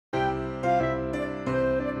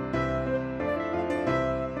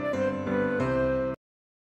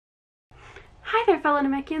Hi there fellow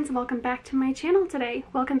Namekians, and welcome back to my channel today.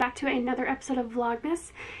 Welcome back to another episode of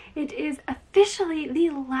Vlogmas. It is officially the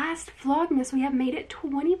last Vlogmas. We have made it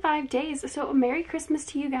 25 days, so Merry Christmas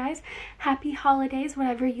to you guys. Happy holidays,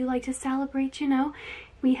 whatever you like to celebrate, you know.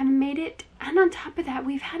 We have made it, and on top of that,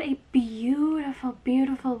 we've had a beautiful,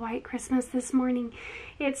 beautiful white Christmas this morning.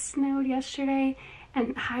 It snowed yesterday,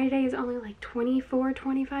 and high day is only like 24,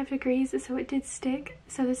 25 degrees, so it did stick.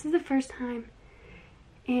 So this is the first time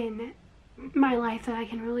in my life that I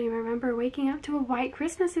can really remember waking up to a white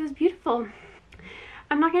Christmas. It was beautiful.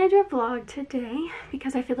 I'm not going to do a vlog today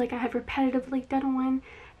because I feel like I have repetitively done one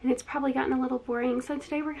and it's probably gotten a little boring. So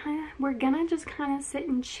today we're gonna just kind of sit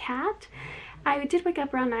and chat. I did wake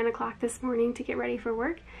up around 9 o'clock this morning to get ready for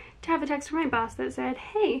work to have a text from my boss that said,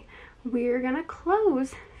 hey, we're gonna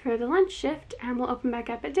close for the lunch shift and we'll open back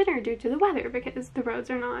up at dinner due to the weather because the roads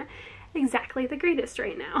are not exactly the greatest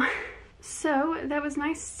right now. So that was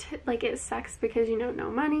nice. Like, it sucks because, you know,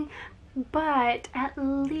 no money, but at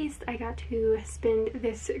least I got to spend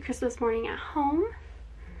this Christmas morning at home.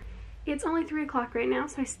 It's only 3 o'clock right now,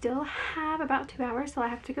 so I still have about 2 hours till I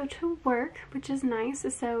have to go to work, which is nice.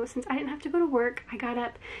 So since I didn't have to go to work, I got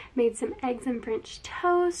up, made some eggs and French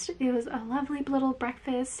toast. It was a lovely little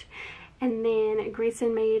breakfast. And then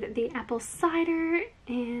Grayson made the apple cider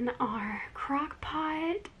in our crock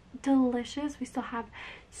pot. Delicious. We still have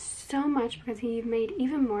so much because he made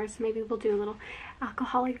even more, so maybe we'll do a little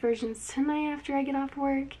alcoholic versions tonight after I get off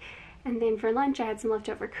work. And then for lunch I had some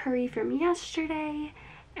leftover curry from yesterday,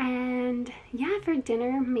 and yeah, for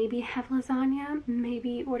dinner maybe have lasagna,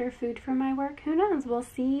 maybe order food from my work. Who knows? We'll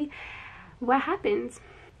see what happens.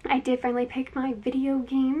 I did finally pick my video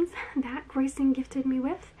games that Grayson gifted me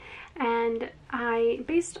with, and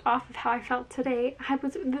based off of how I felt today, I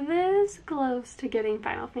was this close to getting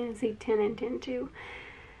Final Fantasy X and X-2,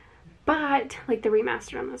 but like the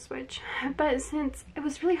remaster on the Switch. But since it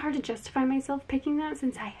was really hard to justify myself picking that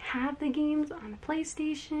since I have the games on the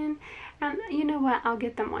PlayStation, and you know what, I'll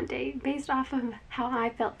get them one day. Based off of how I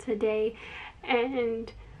felt today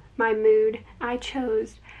and my mood, I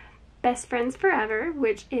chose Best Friends Forever,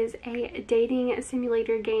 which is a dating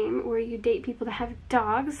simulator game where you date people that have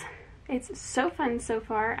dogs. It's so fun so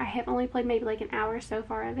far. I have only played maybe like an hour so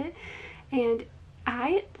far of it, and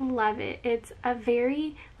I love it. It's a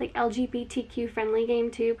very like LGBTQ friendly game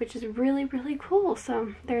too, which is really, really cool.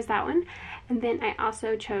 So there's that one. And then I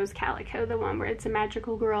also chose Calico, the one where it's a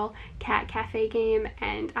magical girl cat cafe game,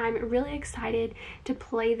 and I'm really excited to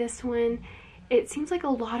play this one. It seems like a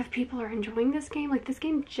lot of people are enjoying this game. Like, this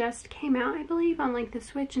game just came out, I believe, on like the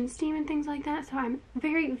Switch and Steam and things like that. So I'm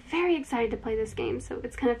very, very excited to play this game. So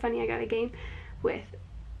it's kind of funny, I got a game with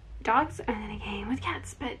dogs and then a game with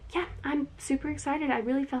cats. But yeah, I'm super excited. I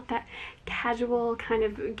really felt that casual kind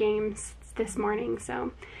of games this morning.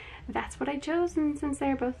 So that's what I chose. And since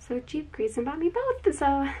they're both so cheap, Grayson bought me both.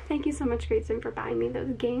 So thank you so much, Grayson, for buying me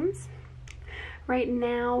those games. Right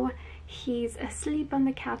now, he's asleep on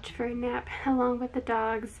the couch for a nap along with the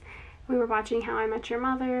dogs. We were watching How I Met Your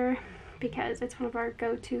Mother because it's one of our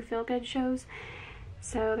go-to feel-good shows.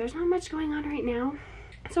 So there's not much going on right now.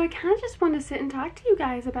 So I kind of just want to sit and talk to you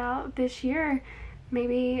guys about this year,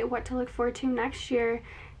 maybe what to look forward to next year.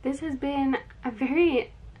 This has been a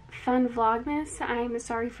very fun Vlogmas. I'm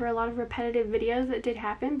sorry for a lot of repetitive videos that did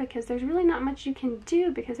happen because there's really not much you can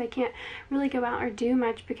do because I can't really go out or do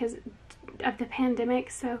much because of the pandemic.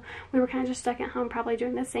 So we were kind of just stuck at home probably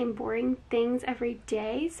doing the same boring things every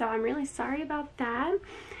day. So I'm really sorry about that.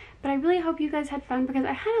 But I really hope you guys had fun because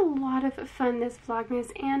I had a lot of fun this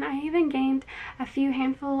Vlogmas, and I even gained a few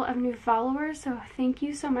handful of new followers. So thank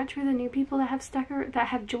you so much for the new people that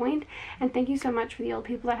have joined, and thank you so much for the old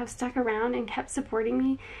people that have stuck around and kept supporting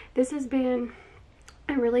me. This has been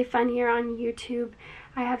a really fun year on YouTube.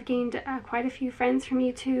 I have gained quite a few friends from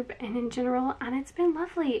YouTube and in general, and it's been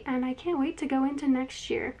lovely, and I can't wait to go into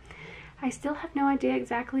next year. I still have no idea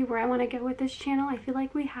exactly where I want to go with this channel. I feel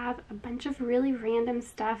like we have a bunch of really random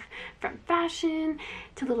stuff, from fashion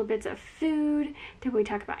to little bits of food to we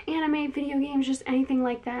talk about anime, video games, just anything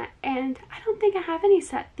like that. And I don't think I have any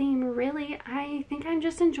set theme really. I think I'm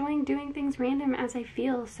just enjoying doing things random as I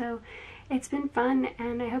feel. So it's been fun,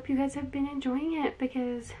 and I hope you guys have been enjoying it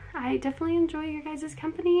because I definitely enjoy your guys'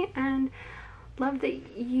 company and love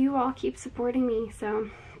that you all keep supporting me.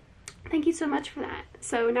 So thank you so much for that.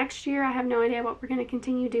 So next year, I have no idea what we're going to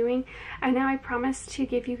continue doing. I know I promised to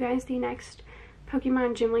give you guys the next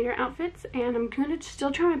Pokemon Gym Leader outfits, and I'm going to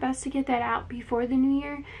still try my best to get that out before the new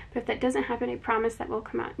year. But if that doesn't happen, I promise that will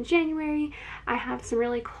come out in January. I have some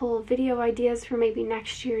really cool video ideas for maybe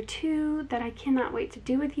next year too that I cannot wait to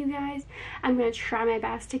do with you guys. I'm going to try my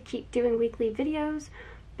best to keep doing weekly videos.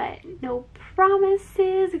 but no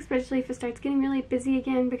promises, especially if it starts getting really busy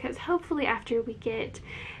again, because hopefully after we get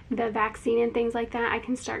the vaccine and things like that, I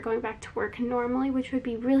can start going back to work normally, which would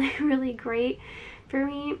be really, really great for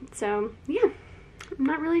me. So yeah, I'm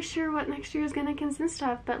not really sure what next year is going to consist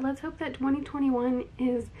of, but let's hope that 2021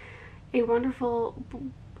 is a wonderful,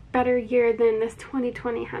 better year than this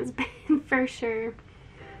 2020 has been for sure.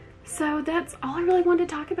 So that's all I really wanted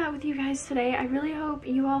to talk about with you guys today. I really hope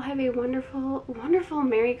you all have a wonderful, wonderful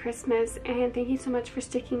Merry Christmas, and thank you so much for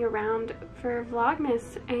sticking around for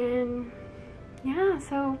Vlogmas. And yeah,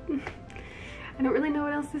 so I don't really know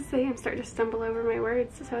what else to say. I'm starting to stumble over my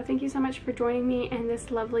words. So thank you so much for joining me in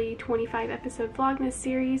this lovely 25 episode Vlogmas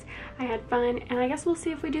series. I had fun, and I guess we'll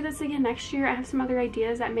see if we do this again next year. I have some other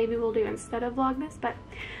ideas that maybe we'll do instead of Vlogmas, but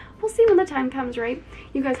we'll see when the time comes, right?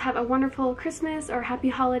 You guys have a wonderful Christmas or happy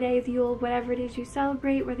holidays, Yule, whatever it is you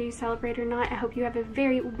celebrate, whether you celebrate or not. I hope you have a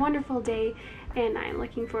very wonderful day, and I'm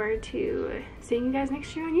looking forward to seeing you guys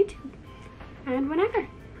next year on YouTube and whenever.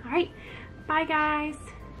 All right, bye guys.